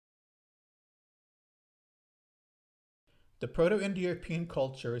The Proto-Indo-European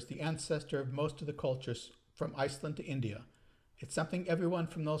culture is the ancestor of most of the cultures from Iceland to India. It's something everyone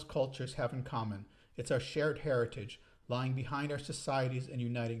from those cultures have in common. It's our shared heritage, lying behind our societies and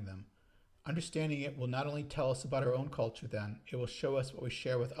uniting them. Understanding it will not only tell us about our own culture then, it will show us what we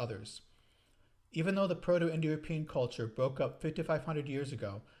share with others. Even though the Proto-Indo-European culture broke up 5,500 years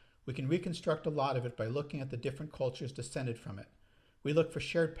ago, we can reconstruct a lot of it by looking at the different cultures descended from it. We look for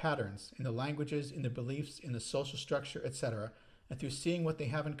shared patterns in the languages, in the beliefs, in the social structure, etc., and through seeing what they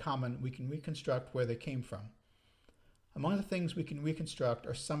have in common, we can reconstruct where they came from. Among the things we can reconstruct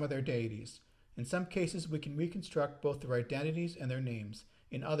are some of their deities. In some cases, we can reconstruct both their identities and their names.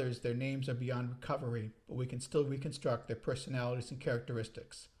 In others, their names are beyond recovery, but we can still reconstruct their personalities and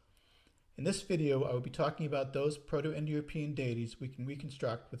characteristics. In this video, I will be talking about those Proto-Indo-European deities we can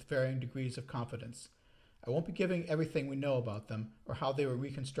reconstruct with varying degrees of confidence. I won't be giving everything we know about them or how they were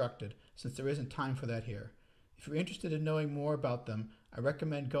reconstructed, since there isn't time for that here. If you're interested in knowing more about them, I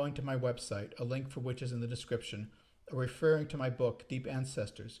recommend going to my website, a link for which is in the description, or referring to my book, Deep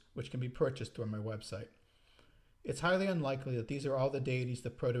Ancestors, which can be purchased through my website. It's highly unlikely that these are all the deities the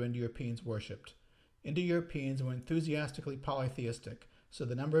Proto-Indo-Europeans worshipped. Indo-Europeans were enthusiastically polytheistic, so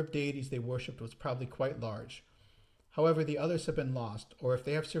the number of deities they worshipped was probably quite large. However, the others have been lost, or if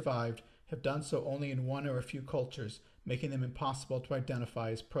they have survived, have done so only in one or a few cultures, making them impossible to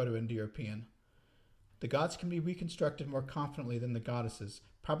identify as Proto-Indo-European. The gods can be reconstructed more confidently than the goddesses,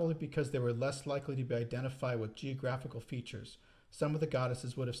 probably because they were less likely to be identified with geographical features. Some of the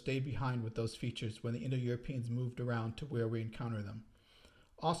goddesses would have stayed behind with those features when the Indo-Europeans moved around to where we encounter them.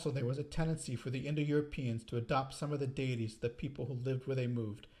 Also, there was a tendency for the Indo-Europeans to adopt some of the deities of the people who lived where they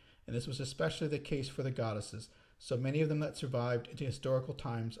moved, and this was especially the case for the goddesses, so many of them that survived into historical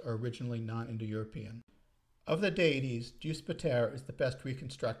times are originally non-Indo-European. Of the deities, Deus Pater is the best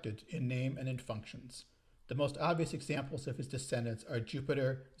reconstructed in name and in functions. The most obvious examples of his descendants are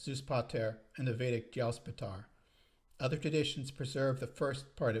Jupiter, Zeus Pater, and the Vedic Dyaus Pater. Other traditions preserve the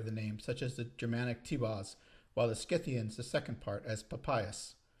first part of the name, such as the Germanic Tibaz, while the Scythians the second part as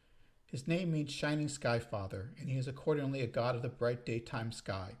Papias. His name means shining sky father, and he is accordingly a god of the bright daytime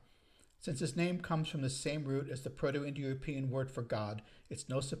sky. Since his name comes from the same root as the Proto-Indo-European word for god, it's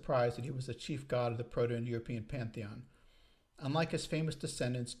no surprise that he was the chief god of the Proto-Indo-European pantheon. Unlike his famous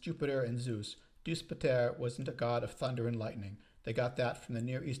descendants Jupiter and Zeus, Deus Pater wasn't a god of thunder and lightning. They got that from the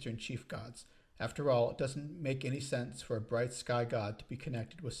Near Eastern chief gods. After all, it doesn't make any sense for a bright sky god to be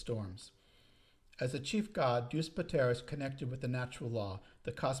connected with storms. As the chief god, Deus Pater is connected with the natural law,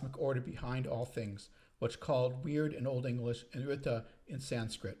 the cosmic order behind all things, what's called weird in Old English and Rita in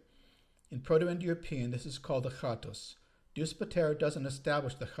Sanskrit. In Proto-Indo-European, this is called the Chatos. Deus Pater doesn't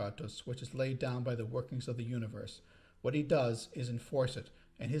establish the Chatos, which is laid down by the workings of the universe. What he does is enforce it,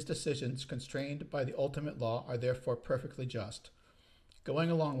 and his decisions, constrained by the ultimate law, are therefore perfectly just.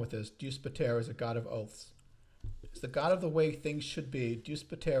 Going along with this, Deus Pater is a god of oaths. As the god of the way things should be, Deus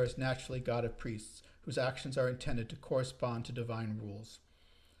Pater is naturally god of priests, whose actions are intended to correspond to divine rules.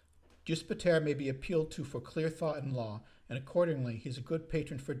 Deus Pater may be appealed to for clear thought and law, and accordingly he is a good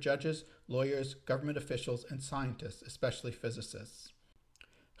patron for judges, lawyers, government officials, and scientists, especially physicists.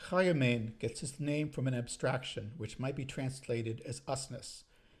 Chayumen gets his name from an abstraction, which might be translated as usness.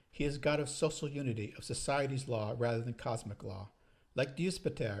 He is god of social unity, of society's law rather than cosmic law. Like Deus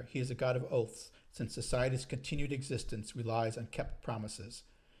Pater, he is a god of oaths, since society's continued existence relies on kept promises.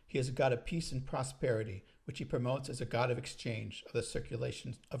 He is a god of peace and prosperity, which he promotes as a god of exchange, of the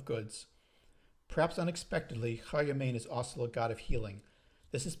circulation of goods. Perhaps unexpectedly, Chayumen is also a god of healing.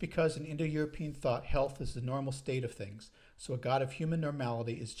 This is because in Indo-European thought, health is the normal state of things, so a god of human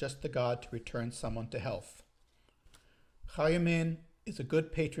normality is just the god to return someone to health. Chayumen is a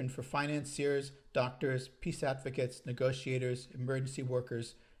good patron for financiers, doctors, peace advocates, negotiators, emergency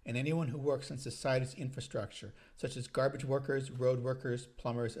workers, and anyone who works on society's infrastructure, such as garbage workers, road workers,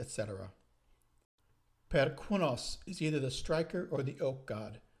 plumbers, etc. Perkunos is either the striker or the oak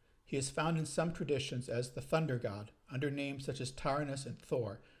god. He is found in some traditions as the thunder god, under names such as Taranis and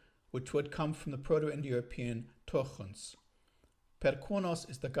Thor, which would come from the Proto-Indo-European Teutons. Perkunos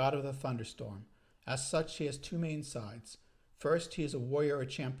is the god of the thunderstorm. As such, he has two main sides. First, he is a warrior or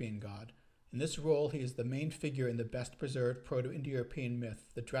champion god. In this role, he is the main figure in the best-preserved Proto-Indo-European myth,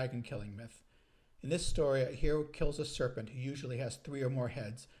 the dragon-killing myth. In this story, a hero kills a serpent who usually has 3 or more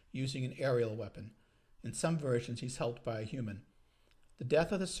heads, using an aerial weapon. In some versions, he's helped by a human. The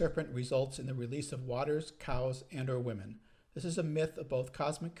death of the serpent results in the release of waters, cows, and/or women. This is a myth of both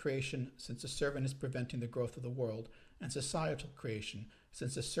cosmic creation, since the serpent is preventing the growth of the world, and societal creation,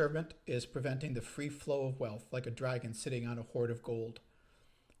 since the serpent is preventing the free flow of wealth, like a dragon sitting on a hoard of gold.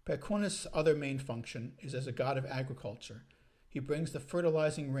 Perkunas' other main function is as a god of agriculture. He brings the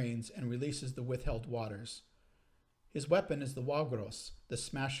fertilizing rains and releases the withheld waters. His weapon is the Wagros, the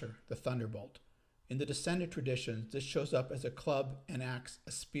smasher, the thunderbolt. In the descendant traditions, this shows up as a club, an axe,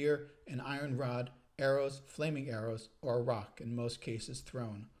 a spear, an iron rod, arrows, flaming arrows, or a rock, in most cases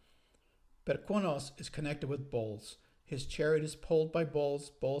thrown. Perkunos is connected with bulls. His chariot is pulled by bulls,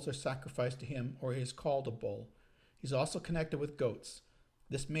 bulls are sacrificed to him, or he is called a bull. He's also connected with goats.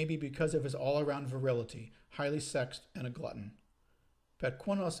 This may be because of his all-around virility, highly sexed, and a glutton.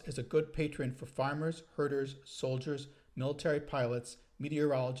 Perkunos is a good patron for farmers, herders, soldiers, military pilots,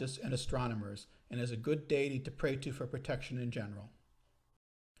 meteorologists, and astronomers, and is a good deity to pray to for protection in general.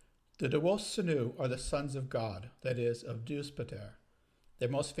 The Dewos are the sons of God, that is, of Deus Pater. Their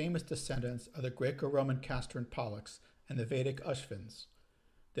most famous descendants are the Greco-Roman Castor and Pollux and the Vedic Ushvins.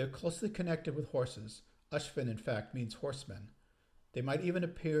 They are closely connected with horses. Ushvin, in fact, means horsemen. They might even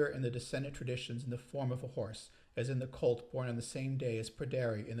appear in the descendant traditions in the form of a horse, as in the colt born on the same day as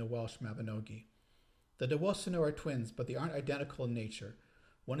Pryderi in the Welsh Mabinogi. The Dewos are twins, but they aren't identical in nature.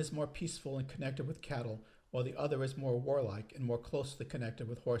 One is more peaceful and connected with cattle, while the other is more warlike and more closely connected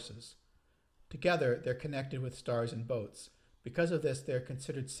with horses. Together, they're connected with stars and boats. Because of this, they are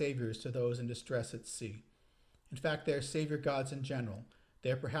considered saviors to those in distress at sea. In fact, they are savior gods in general.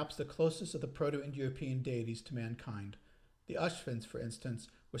 They are perhaps the closest of the Proto-Indo-European deities to mankind. The Ushvins, for instance,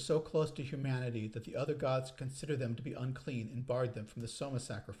 were so close to humanity that the other gods considered them to be unclean and barred them from the Soma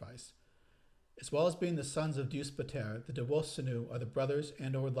sacrifice. As well as being the sons of Deus Pater, the Dewos are the brothers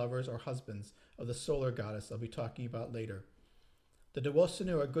and/or lovers or husbands of the solar goddess I'll be talking about later. The Dewos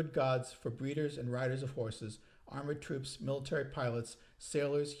are good gods for breeders and riders of horses, armored troops, military pilots,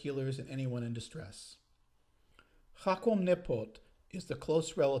 sailors, healers, and anyone in distress. Chakwam Nepot is the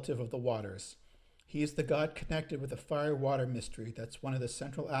close relative of the waters. He is the god connected with the fiery water mystery that's one of the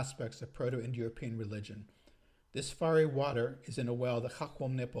central aspects of Proto-Indo-European religion. This fiery water is in a well that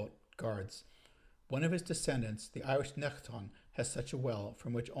Chakwam Nepot guards. One of his descendants, the Irish Nechton, has such a well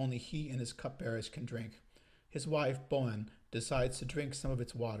from which only he and his cupbearers can drink. His wife, Boan, decides to drink some of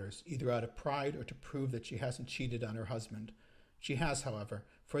its waters, either out of pride or to prove that she hasn't cheated on her husband. She has, however.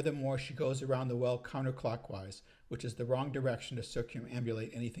 Furthermore, she goes around the well counterclockwise, which is the wrong direction to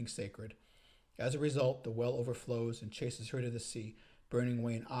circumambulate anything sacred. As a result, the well overflows and chases her to the sea, burning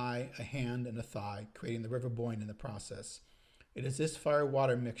away an eye, a hand, and a thigh, creating the river Boyne in the process. It is this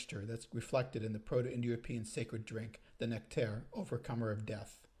fire-water mixture that's reflected in the Proto-Indo-European sacred drink, the nectar, overcomer of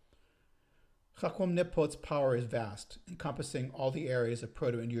death. Chakwam Nepot's power is vast, encompassing all the areas of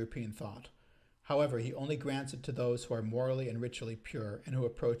Proto-Indo-European thought. However, he only grants it to those who are morally and ritually pure and who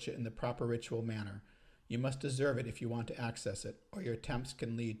approach it in the proper ritual manner. You must deserve it if you want to access it, or your attempts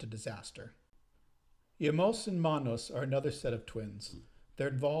can lead to disaster. Yamos and Manos are another set of twins. They're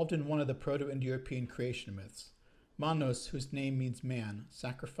involved in one of the Proto-Indo-European creation myths. Manos, whose name means man,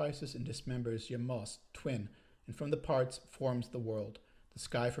 sacrifices and dismembers Yamos, twin, and from the parts forms the world, the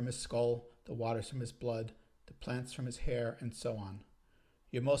sky from his skull, the waters from his blood, the plants from his hair, and so on.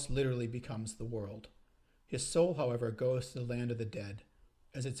 Yamos literally becomes the world. His soul, however, goes to the land of the dead.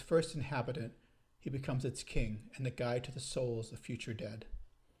 As its first inhabitant, he becomes its king and the guide to the souls of future dead.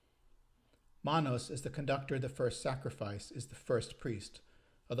 Manos, as the conductor of the first sacrifice, is the first priest.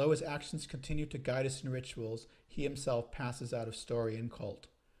 Although his actions continue to guide us in rituals, he himself passes out of story and cult.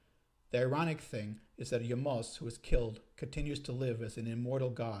 The ironic thing is that Yamos, who was killed, continues to live as an immortal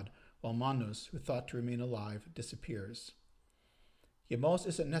god, while Manos, who thought to remain alive, disappears. Yamos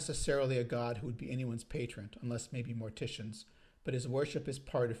isn't necessarily a god who would be anyone's patron, unless maybe morticians, but his worship is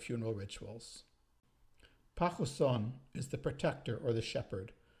part of funeral rituals. Pachuson is the protector or the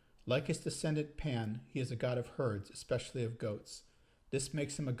shepherd. Like his descendant Pan, he is a god of herds, especially of goats. This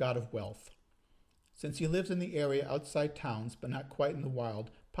makes him a god of wealth. Since he lives in the area outside towns, but not quite in the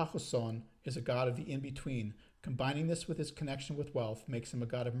wild, Pachuson is a god of the in-between. Combining this with his connection with wealth makes him a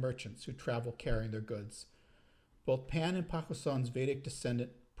god of merchants who travel carrying their goods. Both Pan and Pachuson's Vedic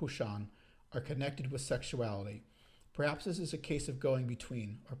descendant, Pushan, are connected with sexuality. Perhaps this is a case of going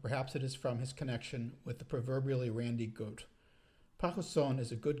between, or perhaps it is from his connection with the proverbially randy goat. Pachuson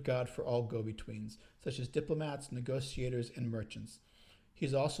is a good god for all go-betweens, such as diplomats, negotiators, and merchants. He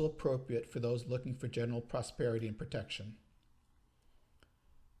is also appropriate for those looking for general prosperity and protection.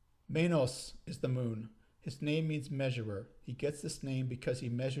 Menos is the moon. His name means measurer. He gets this name because he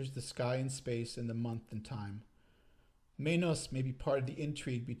measures the sky and space in the month and time. Menos may be part of the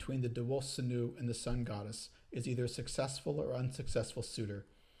intrigue between the Dewos and the sun goddess, is either a successful or unsuccessful suitor.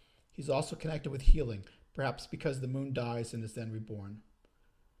 He's also connected with healing, perhaps because the moon dies and is then reborn.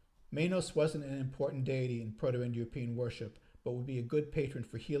 Menos wasn't an important deity in Proto-Indo-European worship, but would be a good patron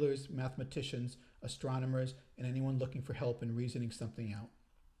for healers, mathematicians, astronomers, and anyone looking for help in reasoning something out.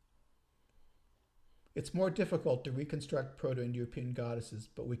 It's more difficult to reconstruct Proto-Indo-European goddesses,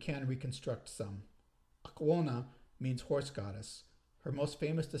 but we can reconstruct some. Akwona means horse goddess. Her most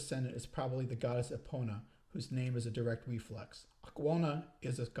famous descendant is probably the goddess Epona, whose name is a direct reflex. Akwona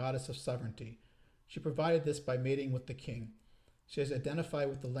is a goddess of sovereignty. She provided this by mating with the king. She is identified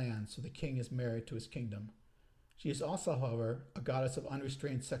with the land, so the king is married to his kingdom. She is also, however, a goddess of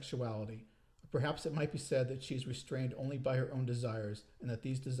unrestrained sexuality. Or perhaps it might be said that she is restrained only by her own desires, and that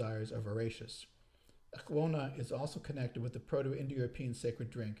these desires are voracious. Akwona is also connected with the Proto-Indo-European sacred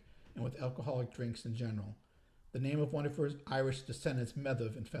drink, and with alcoholic drinks in general. The name of one of her Irish descendants,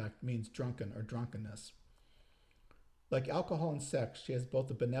 Medov, in fact, means drunken or drunkenness. Like alcohol and sex, she has both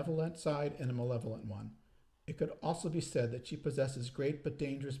a benevolent side and a malevolent one. It could also be said that she possesses great but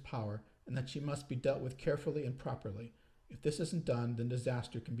dangerous power, and that she must be dealt with carefully and properly. If this isn't done, then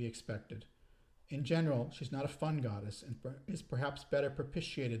disaster can be expected. In general, she's not a fun goddess, and is perhaps better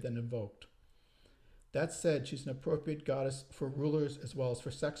propitiated than invoked. That said, she's an appropriate goddess for rulers as well as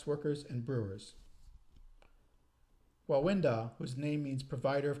for sex workers and brewers. Gwawinda, whose name means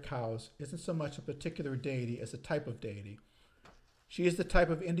provider of cows, isn't so much a particular deity as a type of deity. She is the type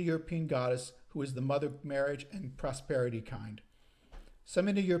of Indo-European goddess who is the mother of marriage and prosperity kind. Some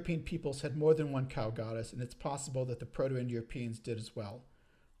Indo-European peoples had more than one cow goddess, and it's possible that the Proto-Indo-Europeans did as well.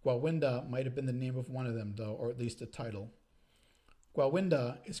 Gwawinda might have been the name of one of them, though, or at least a title.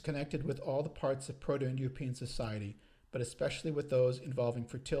 Gwawinda is connected with all the parts of Proto-Indo-European society, but especially with those involving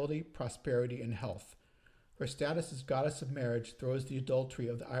fertility, prosperity, and health. Her status as goddess of marriage throws the adultery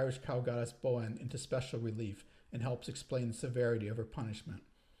of the Irish cow goddess Boan into special relief and helps explain the severity of her punishment.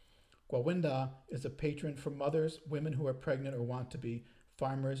 Gwawinda is a patron for mothers, women who are pregnant or want to be,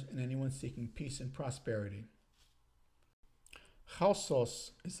 farmers, and anyone seeking peace and prosperity.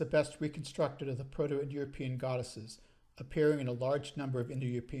 Chausos is the best reconstructed of the Proto-Indo-European goddesses, appearing in a large number of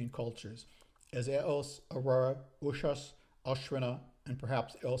Indo-European cultures, as Eos, Aurora, Ushas, Aushwina, and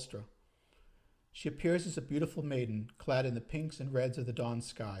perhaps Elstra. She appears as a beautiful maiden, clad in the pinks and reds of the dawn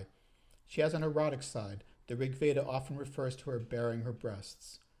sky. She has an erotic side. The Rig Veda often refers to her bearing her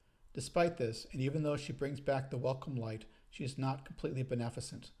breasts. Despite this, and even though she brings back the welcome light, she is not completely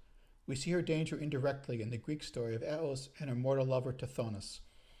beneficent. We see her danger indirectly in the Greek story of Eos and her mortal lover Tithonus.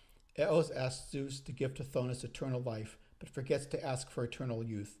 Eos asks Zeus to give Tithonus eternal life, but forgets to ask for eternal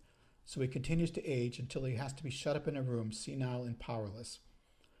youth. So he continues to age until he has to be shut up in a room, senile and powerless.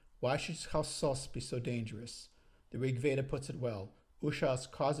 Why should Chausos be so dangerous? The Rig Veda puts it well.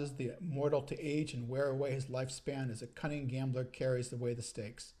 Ushas causes the mortal to age and wear away his lifespan as a cunning gambler carries away the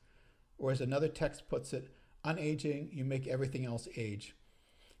stakes. Or as another text puts it, unaging, you make everything else age.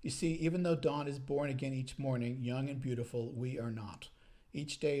 You see, even though dawn is born again each morning, young and beautiful, we are not.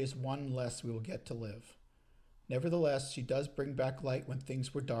 Each day is one less we will get to live. Nevertheless, she does bring back light when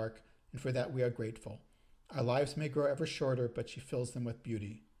things were dark, and for that we are grateful. Our lives may grow ever shorter, but she fills them with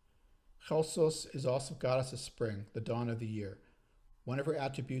beauty. Chausos is also goddess of spring, the dawn of the year. One of her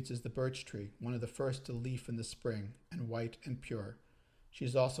attributes is the birch tree, one of the first to leaf in the spring, and white and pure. She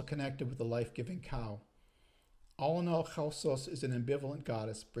is also connected with the life-giving cow. All in all, Chausos is an ambivalent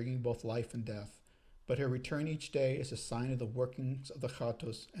goddess, bringing both life and death, but her return each day is a sign of the workings of the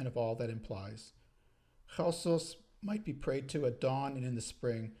Chatos and of all that implies. Chausos might be prayed to at dawn and in the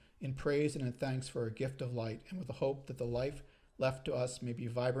spring, in praise and in thanks for her gift of light, and with the hope that the life left to us may be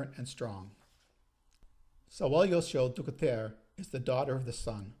vibrant and strong. Sawal-Yosho Dukater is the daughter of the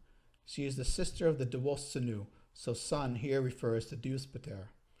sun. She is the sister of the Dewos Sanu, so sun here refers to Deus Pater.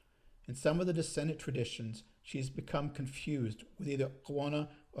 In some of the descendant traditions, she has become confused with either Gwawina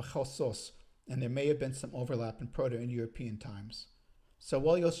or Chausos, and there may have been some overlap in Proto-Indo-European times.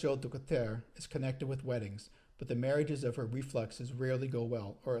 Sawal-Yosho Dukater is connected with weddings, but the marriages of her reflexes rarely go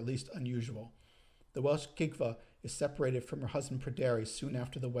well, or at least unusual. The Welsh Kigva is separated from her husband Pryderi soon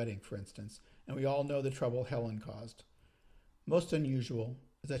after the wedding, for instance, and we all know the trouble Helen caused. Most unusual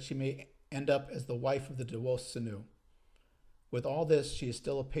is that she may end up as the wife of the Dewos Sanu. With all this, she is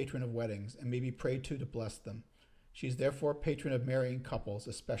still a patron of weddings and may be prayed to bless them. She is therefore a patron of marrying couples,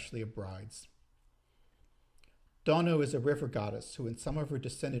 especially of brides. Danu is a river goddess who in some of her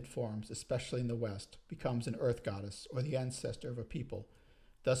descendant forms, especially in the West, becomes an earth goddess or the ancestor of a people.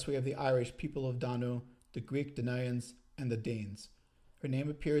 Thus we have the Irish people of Danu, the Greek Danuyans, and the Danes. Her name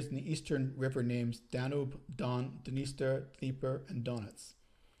appears in the Eastern river names Danube, Don, Dniester, Dnieper, and Donets.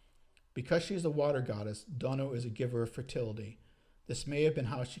 Because she is a water goddess, Danu is a giver of fertility. This may have been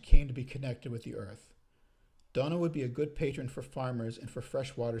how she came to be connected with the earth. Danu would be a good patron for farmers and for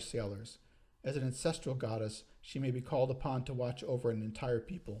freshwater sailors. As an ancestral goddess, she may be called upon to watch over an entire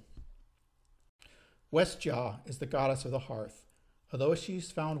people. Westja is the goddess of the hearth. Although she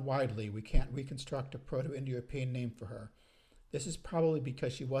is found widely, we can't reconstruct a Proto-Indo-European name for her. This is probably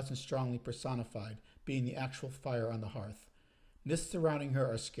because she wasn't strongly personified, being the actual fire on the hearth. Myths surrounding her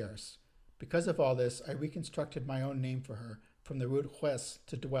are scarce. Because of all this, I reconstructed my own name for her, from the root hues,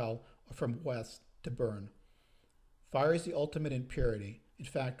 to dwell, or from west, to burn. Fire is the ultimate in purity. In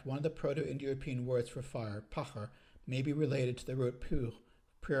fact, one of the Proto-Indo-European words for fire, pachar, may be related to the root pur,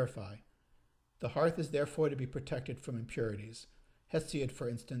 purify. The hearth is therefore to be protected from impurities. Hesiod, for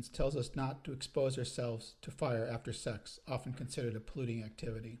instance, tells us not to expose ourselves to fire after sex, often considered a polluting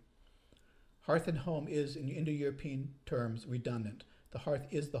activity. Hearth and home is, in Indo-European terms, redundant. The hearth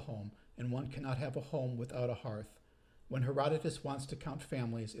is the home, and one cannot have a home without a hearth. When Herodotus wants to count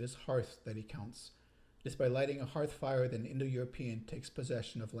families, it is hearths that he counts. It is by lighting a hearth fire that an Indo-European takes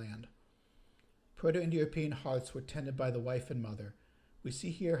possession of land. Proto-Indo-European hearths were tended by the wife and mother. We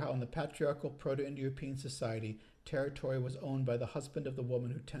see here how in the patriarchal Proto-Indo-European society, territory was owned by the husband of the woman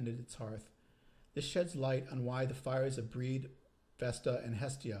who tended its hearth. This sheds light on why the fires of Brede, Vesta, and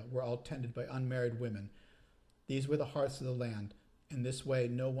Hestia were all tended by unmarried women. These were the hearths of the land. In this way,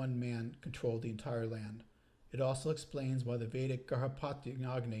 no one man controlled the entire land. It also explains why the Vedic Garhapati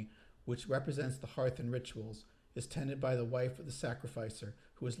Agni, which represents the hearth in rituals, is tended by the wife of the sacrificer,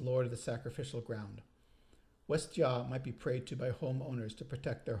 who is lord of the sacrificial ground. Westja might be prayed to by homeowners to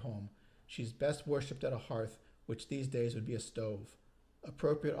protect their home. She is best worshipped at a hearth, which these days would be a stove.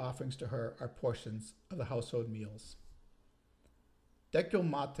 Appropriate offerings to her are portions of the household meals. Dekdul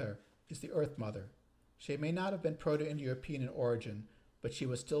Mater is the Earth Mother. She may not have been Proto-Indo-European in origin, but she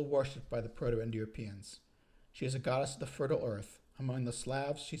was still worshipped by the Proto-Indo-Europeans. She is a goddess of the fertile earth. Among the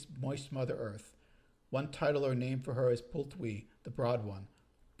Slavs, she's moist Mother Earth. One title or name for her is Pultwi, the Broad One,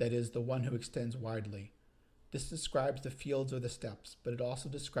 that is, the one who extends widely. This describes the fields or the steppes, but it also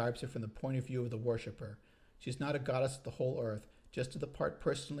describes her from the point of view of the worshipper. She is not a goddess of the whole earth, just to the part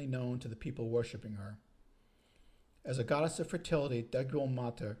personally known to the people worshipping her. As a goddess of fertility, Dekdul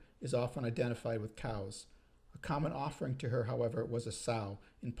Mater is often identified with cows. A common offering to her, however, was a sow,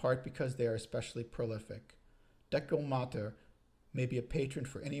 in part because they are especially prolific. Dekdul Mater may be a patron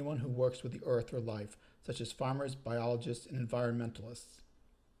for anyone who works with the earth or life, such as farmers, biologists, and environmentalists.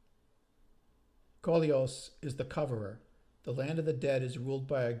 Kolios is the coverer. The land of the dead is ruled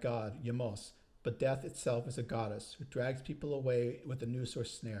by a god, Yamos, but death itself is a goddess who drags people away with a noose or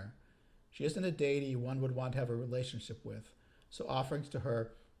snare. She isn't a deity one would want to have a relationship with, so offerings to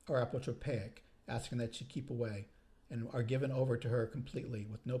her are apotropaic, asking that she keep away, and are given over to her completely,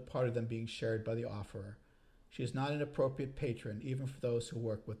 with no part of them being shared by the offerer. She is not an appropriate patron, even for those who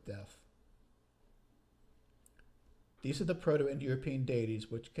work with death. These are the Proto-Indo-European deities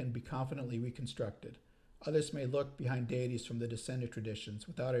which can be confidently reconstructed. Others may look behind deities from the descendant traditions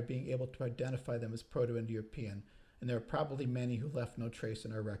without our being able to identify them as Proto-Indo-European, and there are probably many who left no trace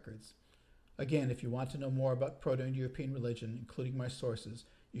in our records. Again, if you want to know more about Proto-Indo-European religion, including my sources,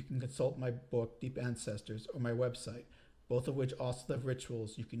 you can consult my book, Deep Ancestors, or my website, both of which also have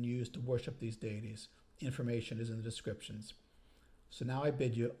rituals you can use to worship these deities. Information is in the descriptions. So now I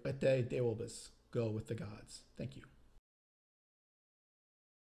bid you, Ete Dewilbus, go with the gods. Thank you.